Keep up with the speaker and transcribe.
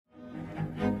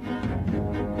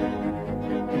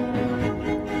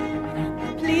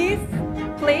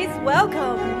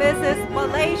Mrs.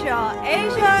 Malaysia,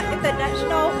 Asia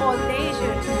International All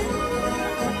Nations.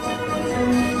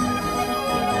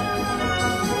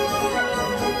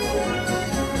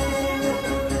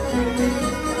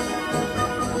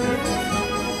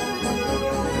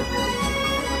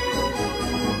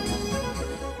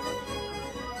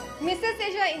 Mrs.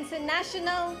 Asia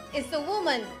International is a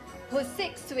woman who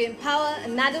seeks to empower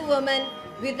another woman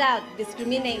without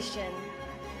discrimination.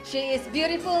 She is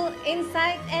beautiful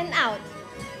inside and out.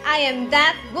 I am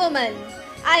that woman.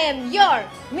 I am your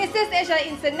Mrs. Asia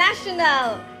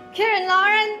International,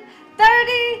 𝐾𝐸𝐿,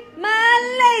 30,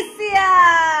 Malaysia.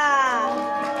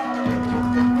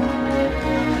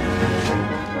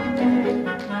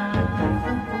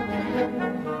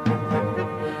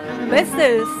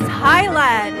 Mrs.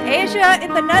 Thailand, Asia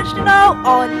International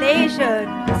All Nations.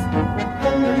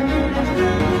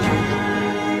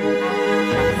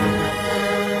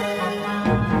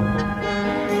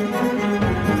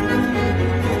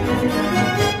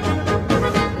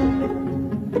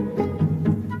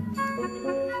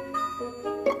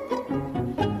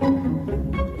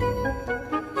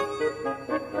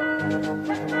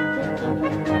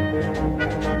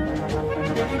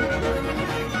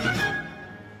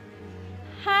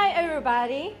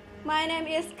 Everybody, my name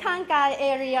is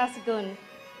𝐾𝐸𝐿.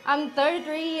 I'm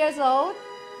 33 years old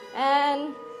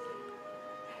and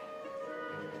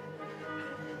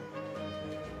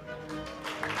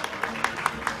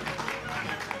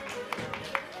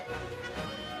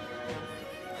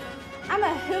I'm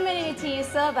a humanity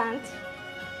servant,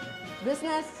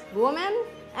 business woman,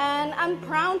 and I'm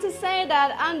proud to say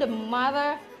that I'm the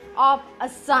mother of a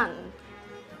son.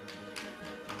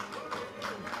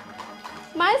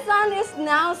 My son is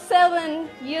now 7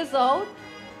 years old,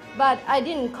 but I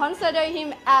didn't consider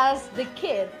him as the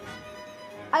kid.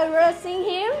 I raising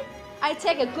him, I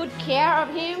take a good care of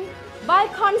him, but I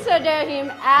consider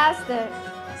him as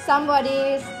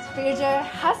somebody's future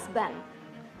husband,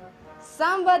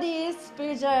 somebody's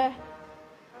future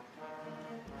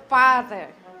father,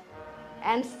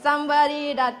 and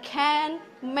somebody that can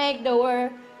make the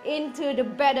world into the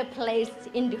better place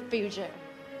in the future.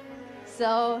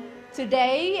 So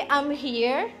today I'm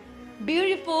here,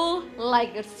 beautiful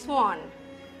like a swan,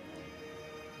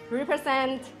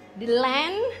 represent the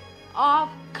land of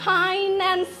kind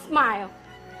and smile,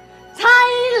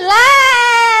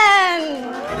 Thailand!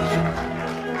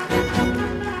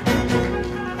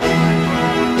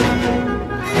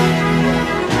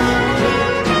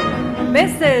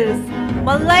 Mrs.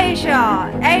 Malaysia,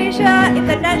 Asia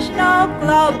International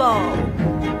Global.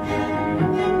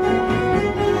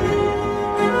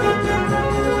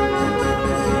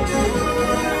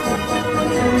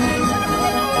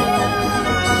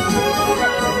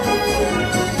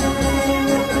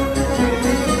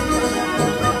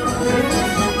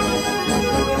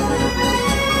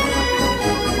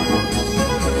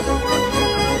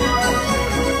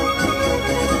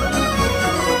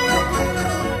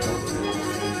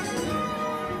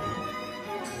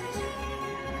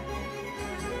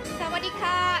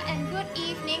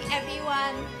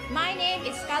 My name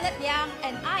is Scarlett Yang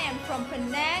and I am from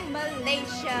Penang,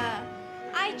 Malaysia.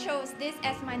 I chose this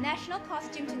as my national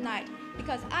costume tonight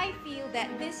because I feel that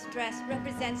this dress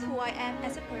represents who I am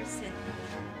as a person.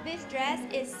 This dress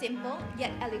is simple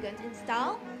yet elegant in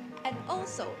style, and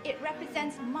also it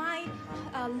represents my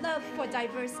love for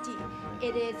diversity.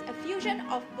 It is a fusion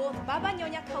of both Baba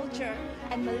Nyonya culture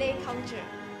and Malay culture.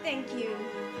 Thank you.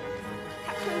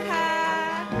 Khap khun kha.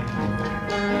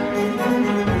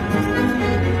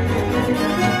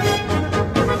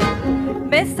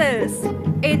 Mrs.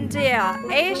 India,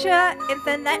 Asia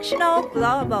International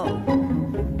Global.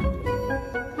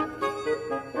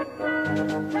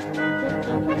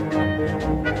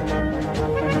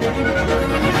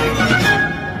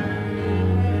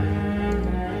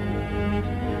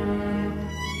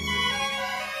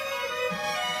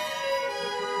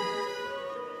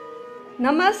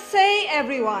 Namaste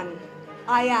everyone.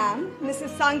 I am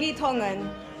Mrs. Sangi Thongan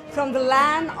from the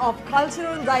land of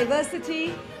cultural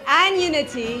diversity and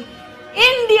unity,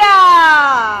 India.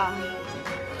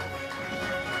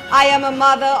 I am a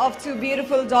mother of 2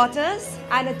 beautiful daughters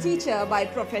and a teacher by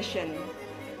profession.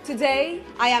 Today,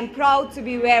 I am proud to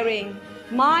be wearing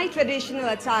my traditional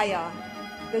attire,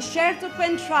 the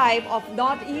𝘍𝙗𝙗 tribe of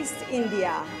Northeast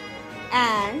India,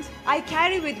 and I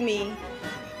carry with me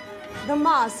the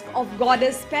mask of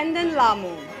goddess Pendan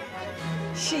Lamu.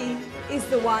 She is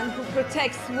the one who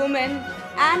protects women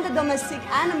and the domestic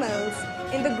animals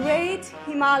in the great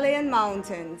Himalayan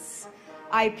mountains.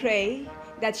 I pray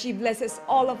that she blesses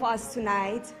all of us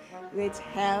tonight with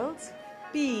health,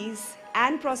 peace,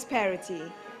 and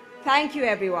prosperity. Thank you,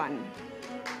 everyone.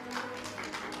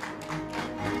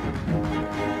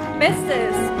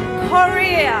 Mrs.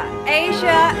 Korea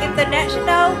Asia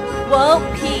International World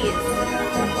Peace.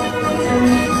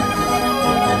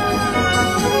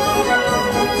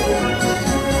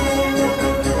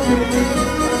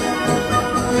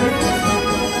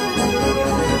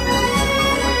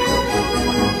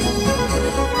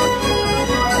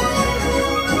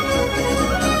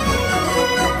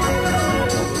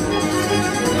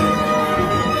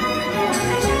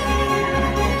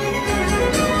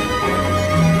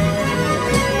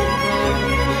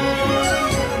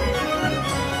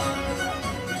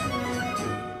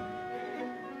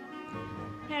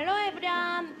 Hello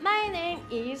everyone, my name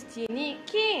is Jinny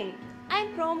Kim.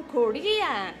 I'm from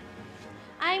Korea.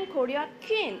 I'm Korea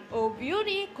Queen of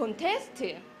Beauty Contest.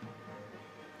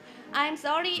 I'm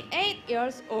 38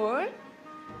 years old.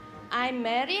 I'm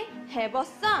married, have a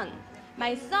son.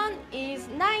 My son is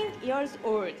 9 years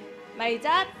old. My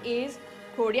job is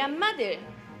Korean model.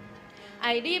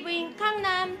 I live in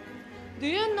Gangnam. Do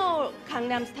you know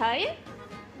Gangnam Style?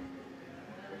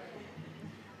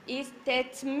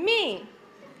 That's me.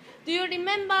 Do you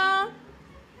remember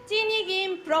Jinny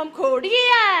Kim from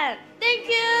Korea? Thank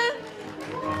you.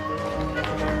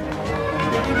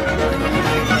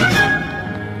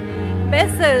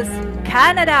 Mrs.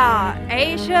 Canada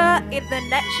Asia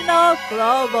International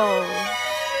Global.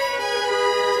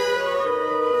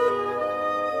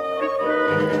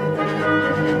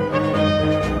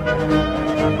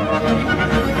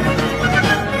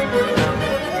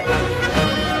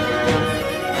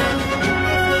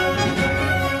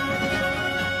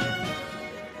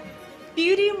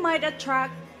 Beauty might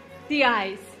attract the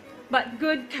eyes, but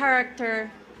good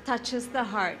character touches the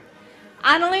heart.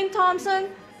 Annalyn Thompson,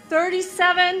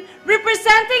 37,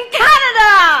 representing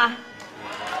Canada!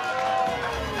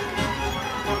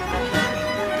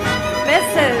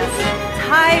 Mrs.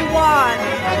 Taiwan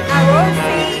ROC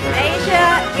Asia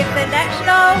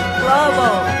International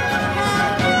Global.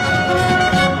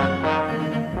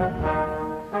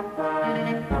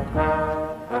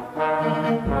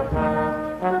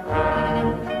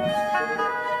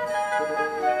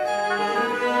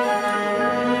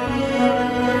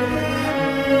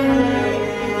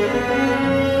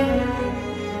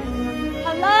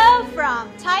 Hello from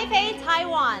Taipei,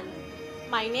 Taiwan.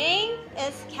 My name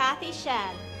is Kathy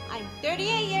Shen. I'm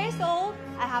 38 years old.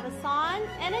 I have a son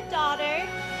and a daughter,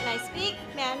 and I speak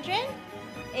Mandarin,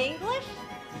 English,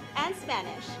 and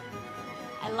Spanish.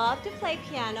 I love to play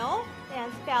piano,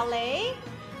 dance ballet,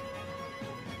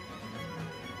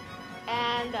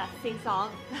 and sing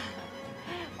song.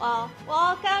 Well,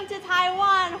 welcome to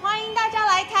Taiwan. 欢迎大家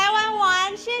来台湾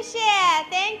玩，谢谢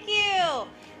Thank you.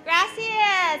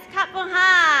 Gracias. ขอบคุณค่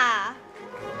ะ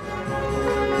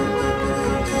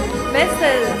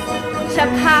Mrs.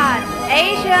 Japan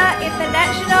Asia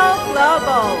International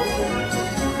Global.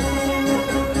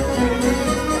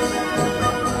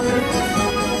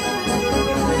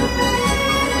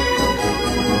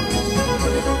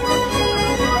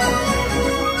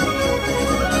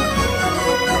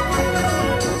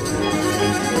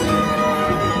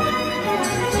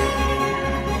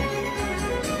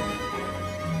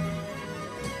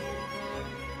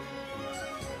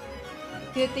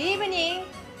 Good evening,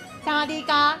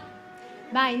 Sawadika.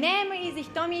 My name is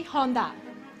Hitomi Honda.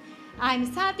 I'm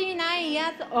 39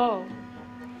 years old.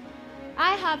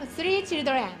 I have 3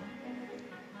 children.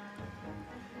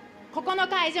 ここの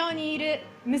会場にいる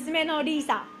娘のリー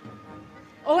サ、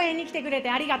応援に来てくれて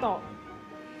ありがと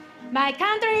う。My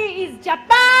country is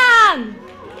Japan!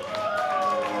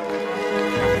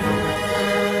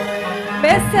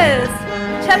 Mrs.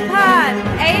 Japan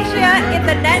Asia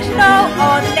International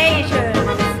All Nations.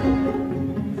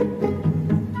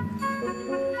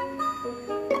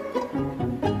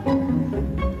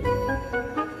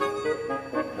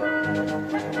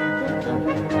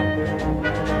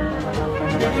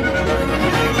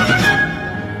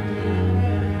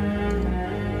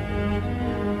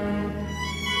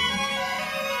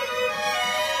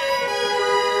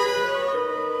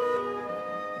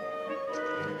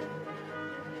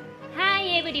 Hi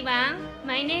everyone,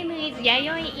 my name is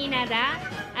𝐼𝐨𝐸 𝐸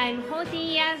I'm 40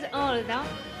 years old.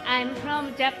 I'm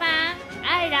from Japan.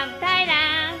 I love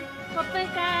Thailand.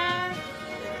 Kopenka.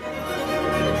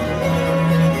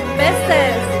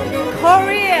 Mrs.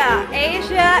 Korea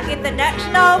Asia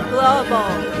International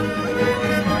Global.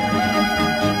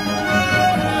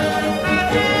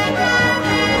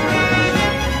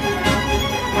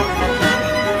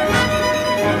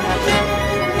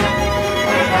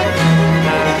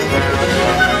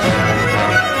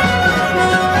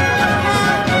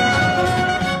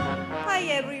 Hi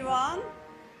everyone,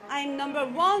 I'm number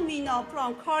 1 winner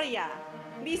from Korea,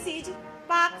 Mrs.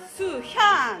 Park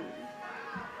Soo-hyun.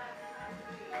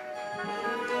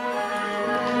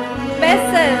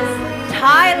 Mrs.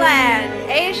 Thailand,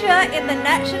 Asia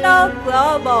International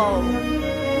Global.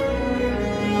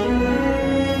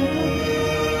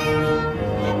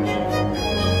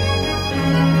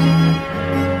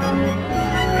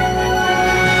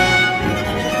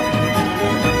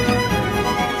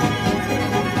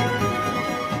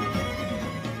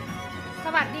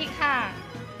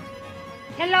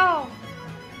 Hello,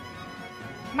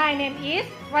 my name is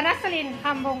𝐼𝙨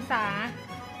𝐼𝙨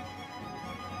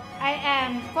I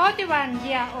am 41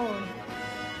 years old.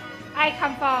 I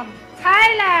come from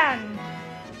Thailand.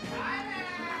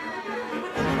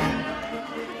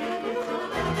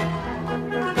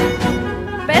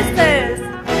 Mrs.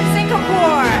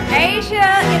 Singapore, Asia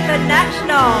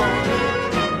International.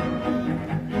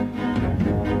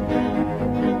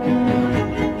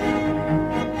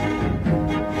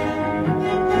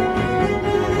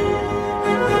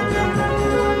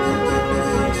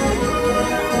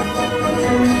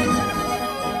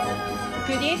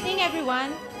 Good evening,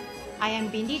 everyone. I am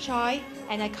Bindi Choi,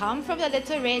 and I come from the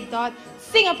little red dot,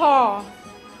 Singapore.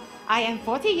 I am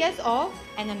 40 years old,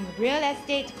 and I'm a real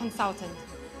estate consultant.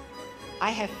 I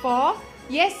have 4,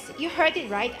 yes, you heard it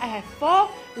right, I have 4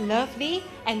 lovely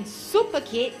and super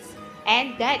kids,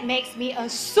 and that makes me a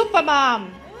super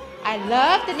mom. I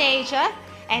love the nature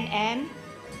and am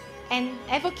an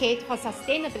advocate for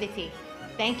sustainability.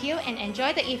 Thank you, and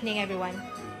enjoy the evening, everyone.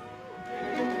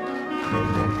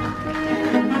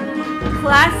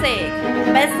 Classic,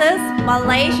 Mrs.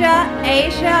 Malaysia,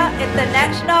 Asia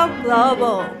International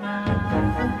Global.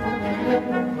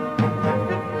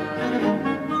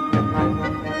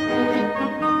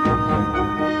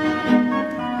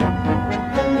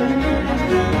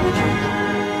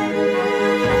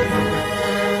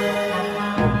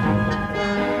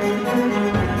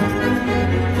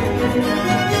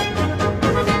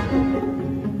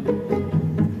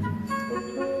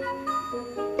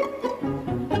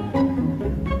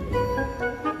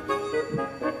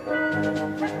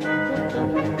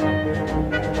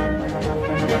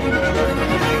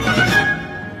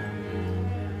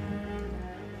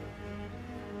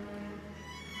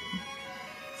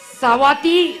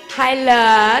 Sawadee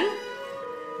Thailand.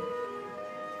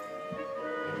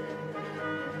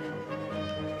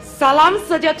 Salam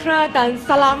sejahtera dan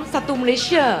salam satu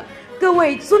Malaysia. 各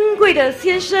位尊贵的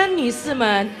先生、女士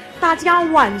们，大家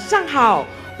晚上好。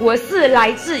我是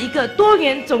来自一个多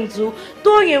元种族、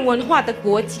多元文化的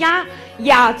国家——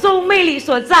亚洲魅力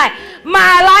所在——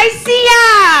马来西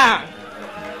亚。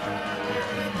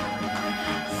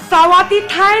Sawadee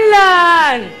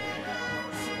Thailand.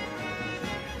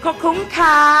 ขอบคุณค่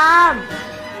ะ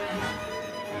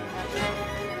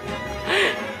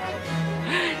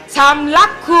ชำรั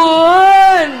กคุ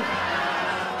ณ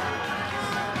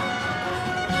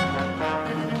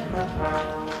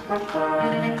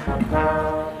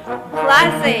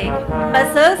Classic,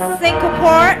 Mrs.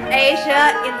 Singapore, Asia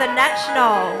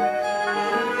International.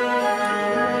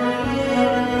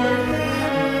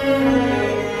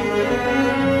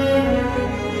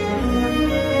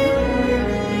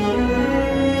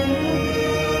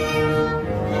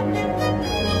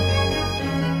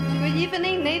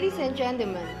 Ladies and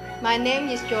gentlemen, my name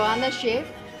is Joanna Schiff,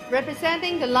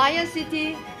 representing the Lion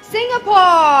City,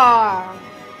 Singapore.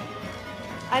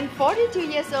 I'm 42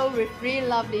 years old with 3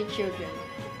 lovely children.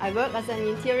 I work as an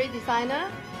interior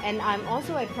designer and I'm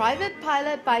also a private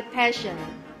pilot by passion.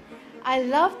 I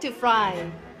love to fly.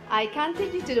 I can't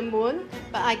take you to the moon,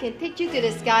 but I can take you to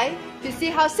the sky to see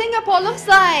how Singapore looks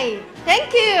like.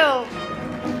 Thank you.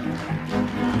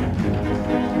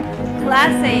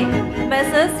 Classic,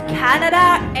 Mrs.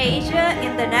 Canada, Asia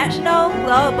International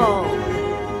Global.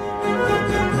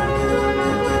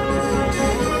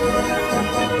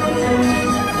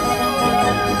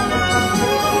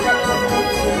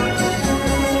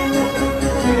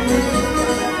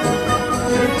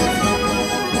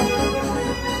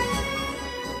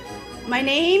 My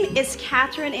name is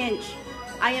Catherine Inch.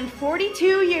 I am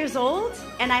 42 years old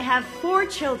and I have 4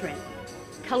 children.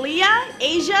 Kalia,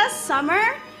 Asia,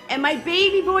 Summer, and my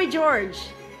baby boy George.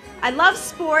 I love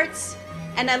sports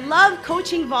and I love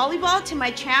coaching volleyball to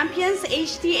my champions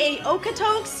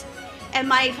𝐾𝐸 and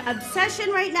my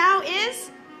obsession right now is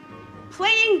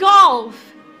playing golf.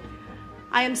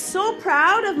 I am so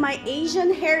proud of my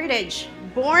Asian heritage,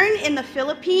 born in the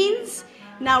Philippines,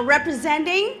 now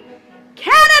representing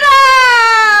Canada!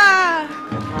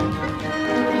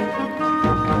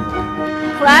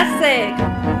 Classic,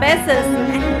 Mrs.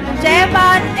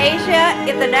 𝐾𝐸𝐬 Asia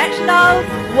International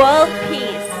World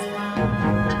Peace.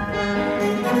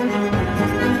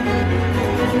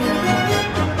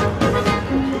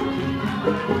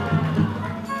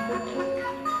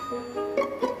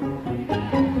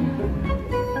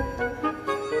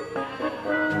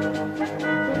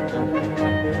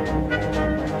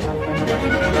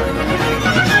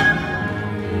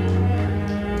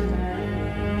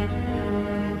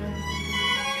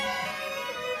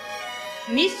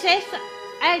 Mrs.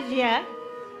 Asia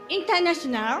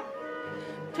International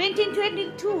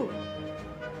 2022.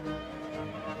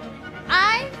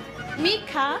 I'm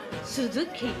Mika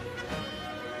Suzuki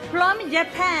from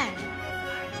Japan.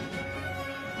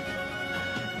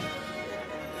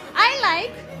 I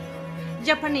like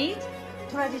Japanese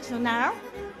traditional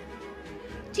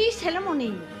tea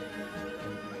ceremony,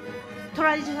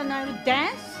 traditional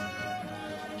dance,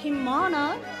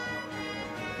 kimono.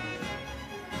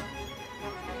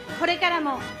 これから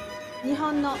も日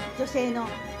本の女性の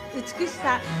美し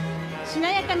さ、しな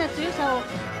やかな強さを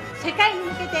世界に向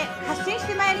けて発信し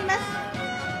てまいりま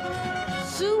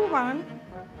す。Suwon,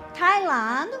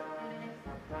 Thailand,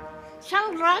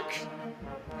 Songkhram,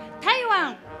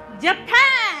 Taiwan, Japan.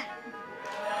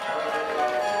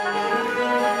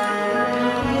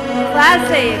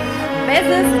 Classic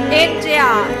Mrs.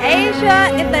 India, Asia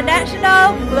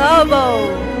International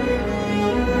Global.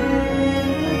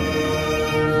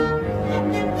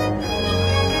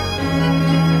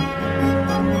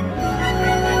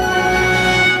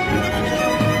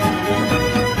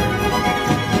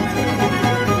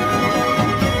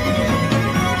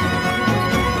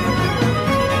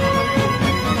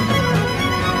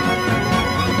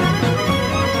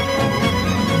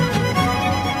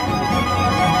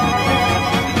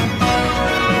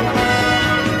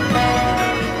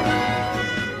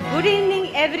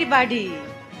 Everybody,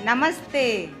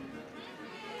 Namaste.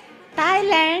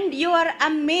 Thailand, you are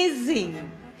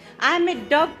amazing. I am a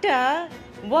doctor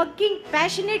working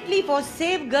passionately for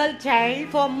Save Girl Child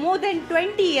for more than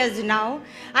 20 years now.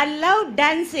 I love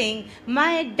dancing.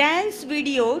 My dance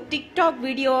video, TikTok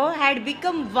video, had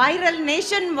become viral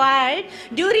nationwide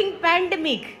during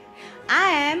pandemic.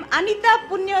 I am Anita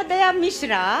Punyodaya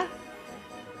Mishra,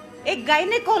 a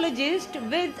gynecologist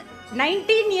with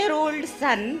 19-year-old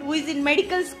son who is in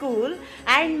medical school,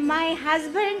 and my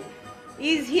husband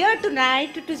is here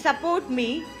tonight to support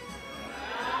me.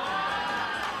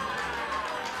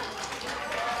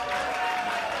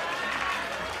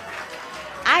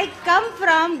 I come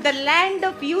from the land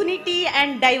of unity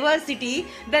and diversity,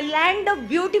 the land of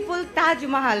beautiful Taj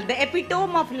Mahal, the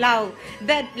epitome of love,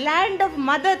 the land of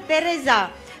Mother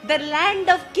Teresa, the land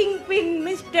of Kingpin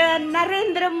Mr.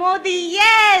 Narendra Modi.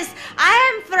 Yes, I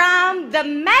am from the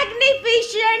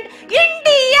magnificent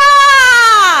India.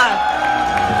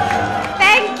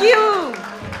 Thank you.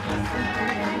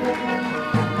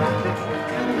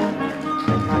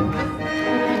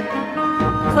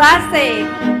 Classic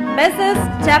Mrs.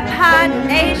 Japan,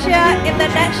 Asia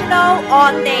International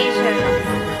All Nations.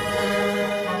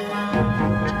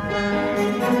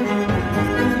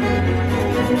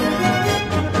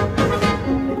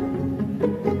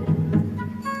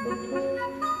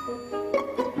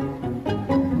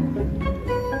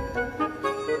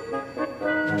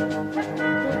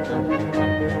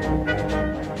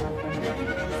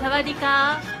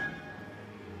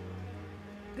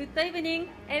 Good evening,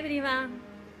 everyone.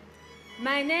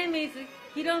 My name is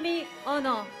Hiromi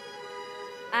Ono.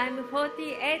 I'm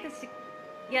 48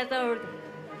 years old,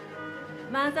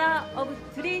 mother of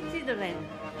 3 children.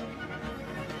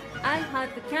 I had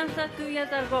cancer 2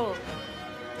 years ago,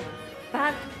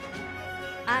 but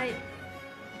I'm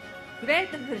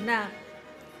grateful now.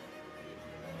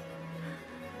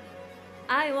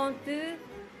 I want to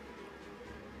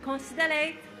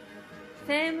consider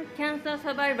same cancer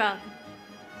survivor.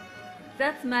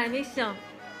 That's my mission.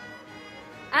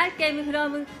 I came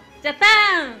from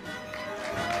Japan.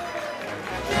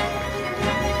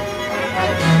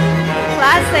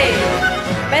 Classic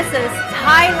Mrs.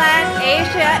 Thailand,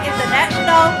 Asia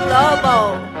International Global.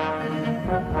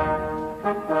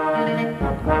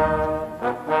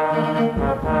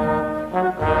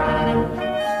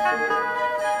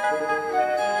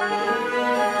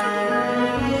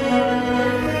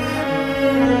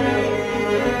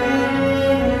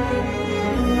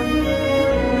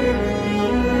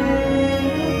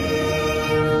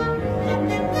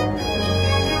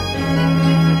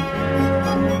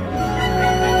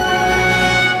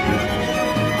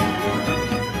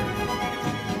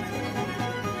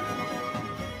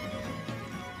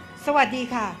 สวัสดี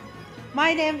ค่ะ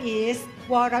My name is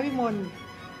วรวิมล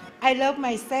I love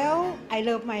myself I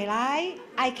love my life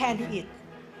I can do it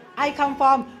I come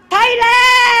from Thailand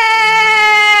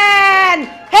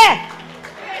Hey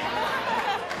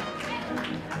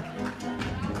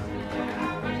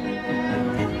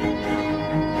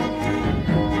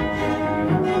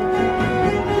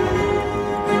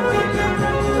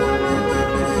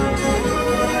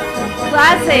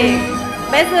Classic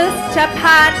Mrs.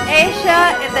 Japan, Asia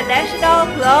International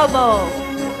Global.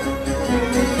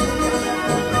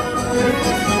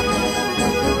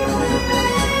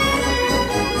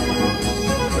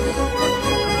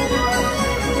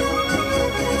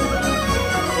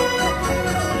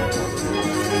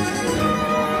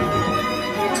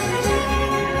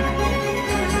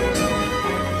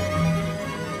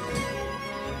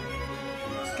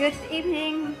 Good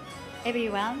evening,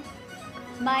 everyone.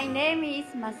 My name is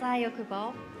Masayo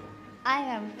Kubo. I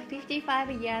am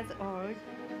 55 years old,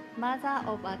 mother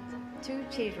of 2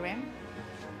 children.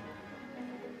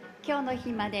 今日の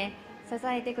日まで支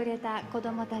えてくれた子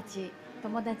供たち、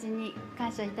友達に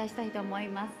感謝いたしたいと思い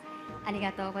ます。あり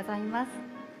がとうございます。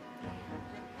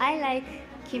I like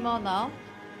kimono.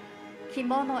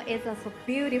 Kimono is so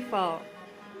beautiful.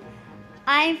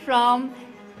 I'm from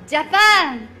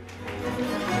Japan.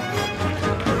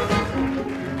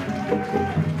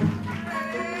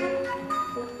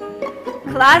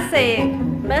 Classic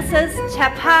Mrs.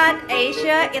 Japan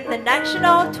Asia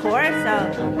International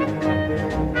Tourism.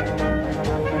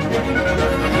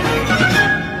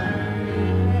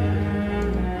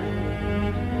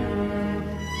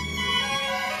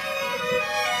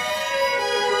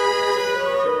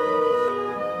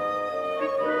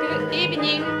 Good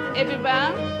evening,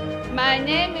 everyone. My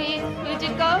name is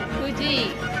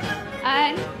𝐿𝐸𝐻𝐸.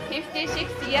 I'm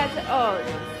 56 years old.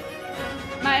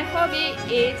 My hobby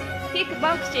is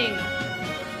kickboxing.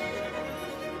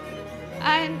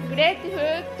 I'm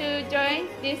grateful to join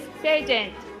this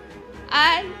pageant.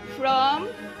 I'm from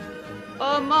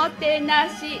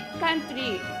𝐿𝐸𝐻𝐸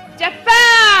country,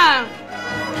 Japan!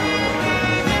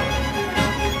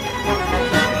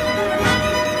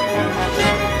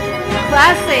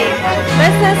 Classic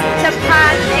Mrs.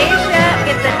 Japan Asia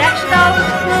International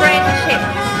Friendship.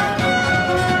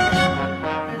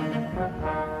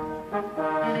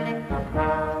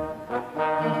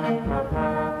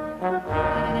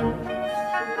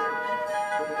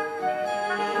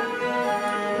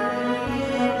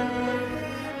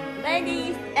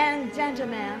 Ladies and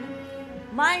gentlemen,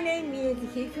 my name is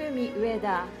Hifumi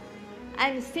Ueda.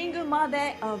 I'm a single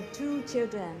mother of 2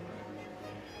 children.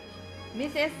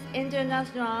 Mrs.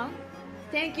 International,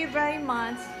 thank you very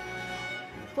much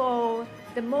for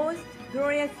the most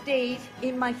glorious day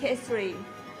in my history.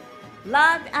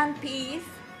 Love and peace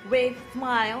with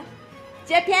smile.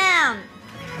 Japan!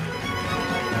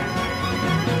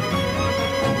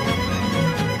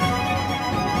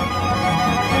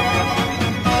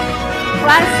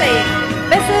 Classic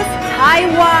Mrs.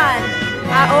 Taiwan,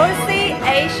 ROC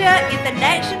Asia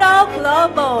International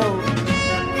Global.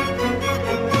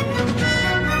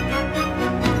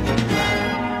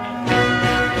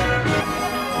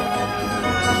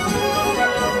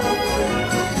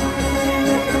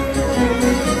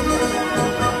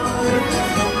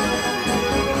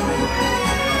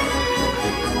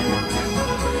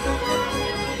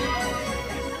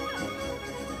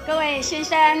各位先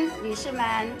生、女士们，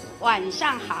晚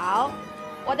上好。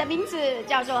我的名字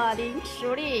叫做林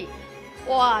淑丽，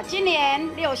我今年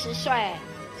60岁，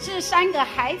是3个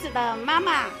孩子的妈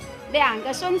妈，2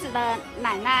个孙子的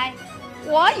奶奶。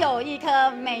我有一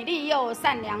颗美丽又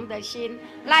善良的心，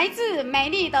来自美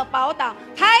丽的宝岛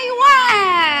台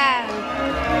湾。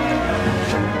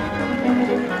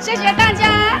谢谢大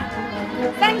家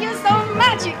 ，Thank you so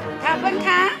much， 卡本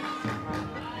卡。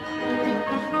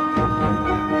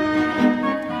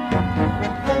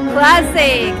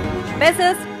Classic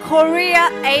Mrs. Korea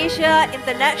Asia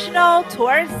International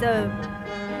Tourism.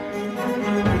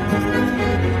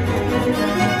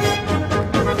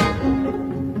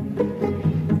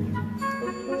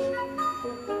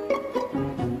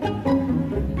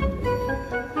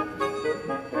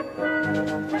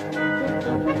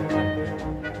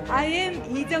 I am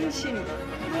𝐸𝐸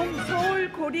from Seoul,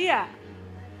 Korea.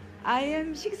 I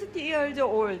am 60 years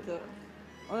old,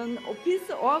 an office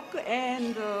work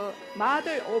and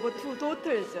mother of 2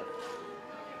 daughters.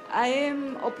 I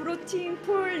am approaching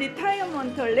full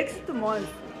retirement next month,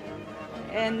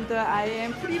 and I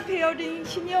am preparing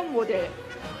senior model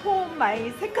for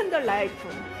my second life.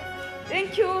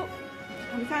 Thank you.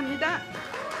 감사합니다.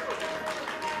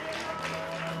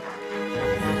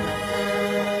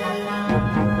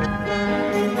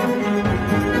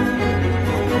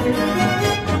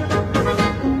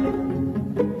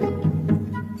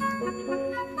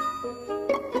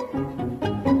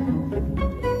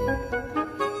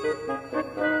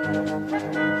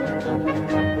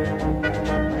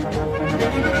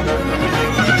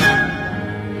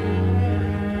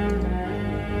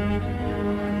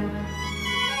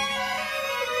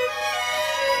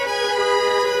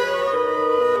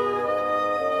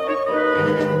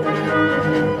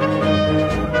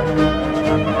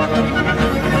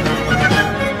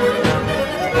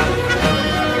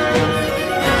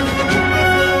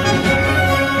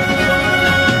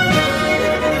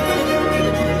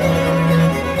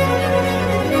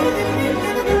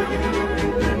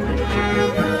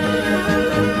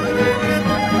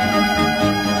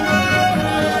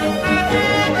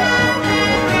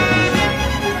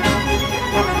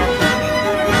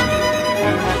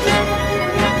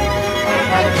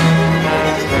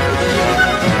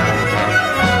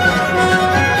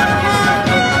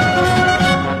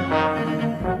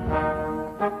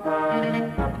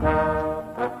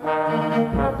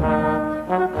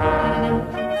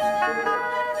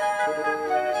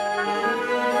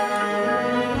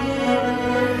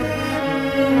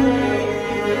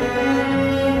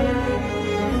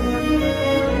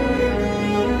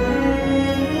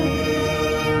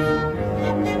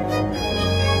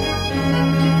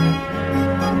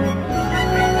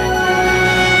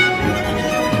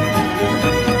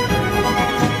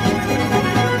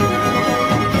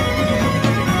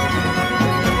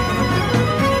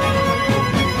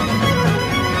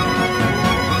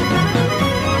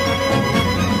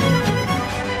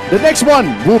 The next one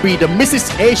will be the Mrs.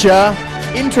 Asia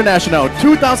International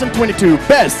 2022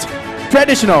 Best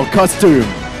Traditional Costume.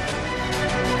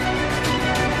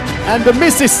 And the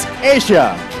Mrs.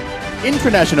 Asia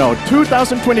International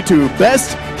 2022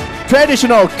 Best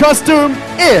Traditional Costume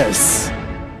is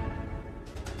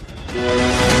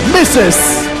Mrs.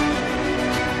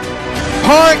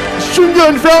 Park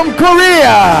Sung-yeon from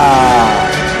Korea.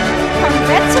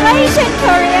 Congratulations,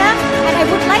 Korea! And I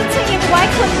would like to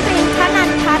invite Kun Prin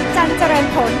Thananpat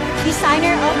Jan-𝐸𝑟𝑒𝑢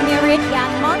designer of Myriad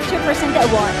Yanmon, to present the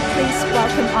award. Please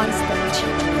welcome on stage.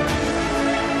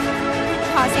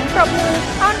 ขอเสียงปรบมือ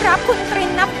ต้อนรับคุณปริ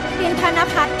นธน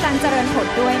พัฒน์ จันเจริญผล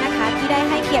ด้วยนะคะที่ได้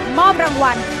ให้เกียรติมอบราง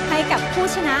วัลให้กับผู้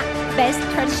ชนะ Best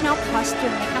Traditional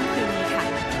Costume ในค่ำคืนนี้ค่ะ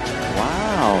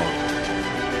Wow!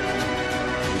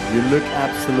 You look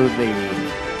absolutely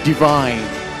divine,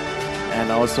 and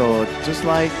also just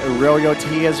like a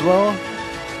royalty as well.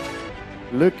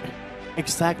 Look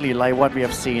exactly like what we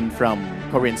have seen from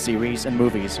Korean series and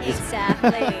movies.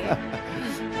 Exactly.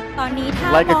 ตอนนี้ถ้า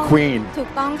Like a queen. ถูก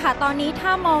ต้องค่ะตอนนี้ถ้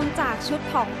ามองจากชุด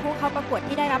ของผู้เข้าประกวด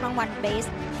ที่ได้รับรางวัล Best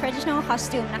Traditional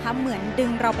Costume นะคะเหมือนดึ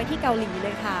งเราไปที่เกาหลีเล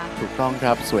ยค่ะถูกต้องค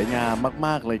รับสวยงามม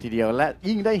ากๆเลยทีเดียวและ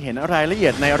ยิ่งได้เห็นรายละเอี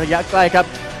ยดในระยะใกล้ครับ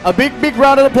A big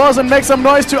round of applause and make some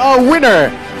noise to our winner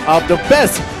of the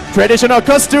Best Traditional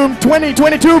Costume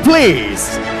 2022, please.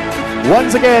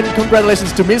 Once again,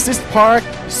 congratulations to Mrs. Park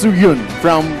Sung-yeon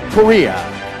from Korea.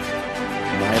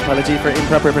 My apology for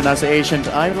improper pronunciation.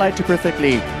 I'd like to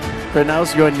perfectly pronounce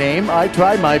your name. I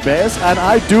try my best and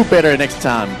I do better next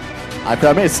time. I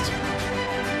promised.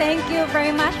 Thank you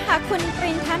very much ค่ะคุณป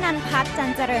รินธนันท์พัฒน์ จัน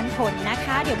เจริญผลนะค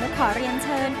ะเดี๋ยวมุกขอเรียนเ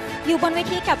ชิญอยู่บนเว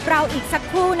ทีกับเราอีกสัก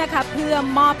ครู่นะคะเพื่อ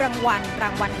มอบรางวัล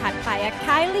ถัดไป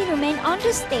Kindly remain on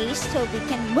the stage so we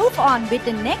can move on with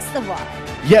the next award.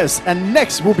 Yes, and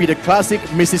next will be the classic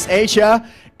Mrs. Asia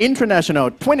International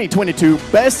 2022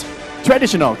 Best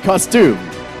Traditional Costume.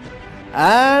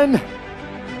 And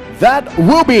that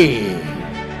will be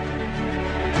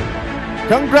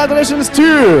congratulations to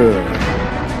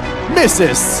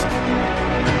Mrs.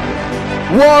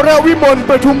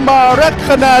 𝐸𝐴𝑚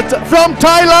from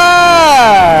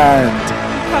Thailand.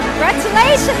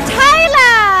 Congratulations,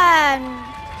 Thailand!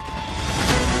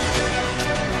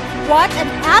 What an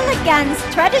elegant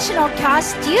traditional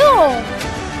costume!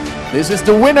 This is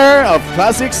the winner of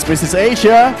Classics Mrs.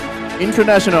 Asia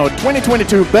International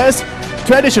 2022 Best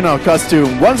Traditional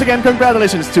Costume. Once again,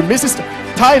 congratulations to Mrs.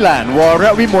 Thailand วร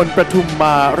วิมล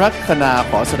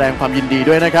ขอแสดงความยินดี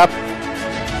ด้วยนะครับ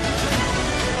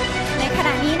ในขณ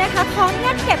ะนี้นะคะขออนุญ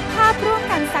าตเก็บภาพร่วม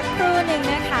กันสักครู่หนึ่ง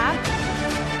นะคะ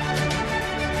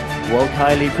We'll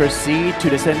kindly proceed to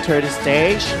the center of the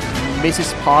stage, Mrs.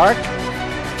 Park,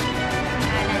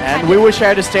 and we will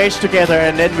share the stage together,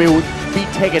 and then we will be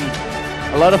taking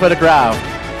a lot of autographs.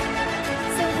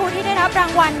 ซึ่งผู้ที่ได้รับรา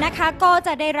งวัลนะคะก็จ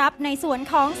ะได้รับในส่วน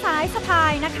ของสายสะพา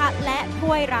ยนะคะและ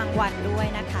ถ้วยรางวัลด้วย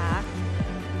นะคะ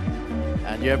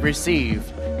And you have received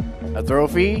a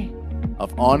trophy of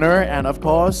honor and of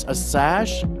course a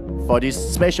sash for these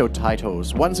special titles.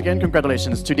 Once again,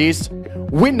 congratulations to these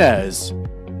winners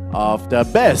of the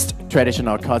best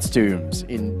traditional costumes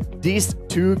in these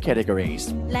two categories.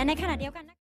 และในขณะเดียวกัน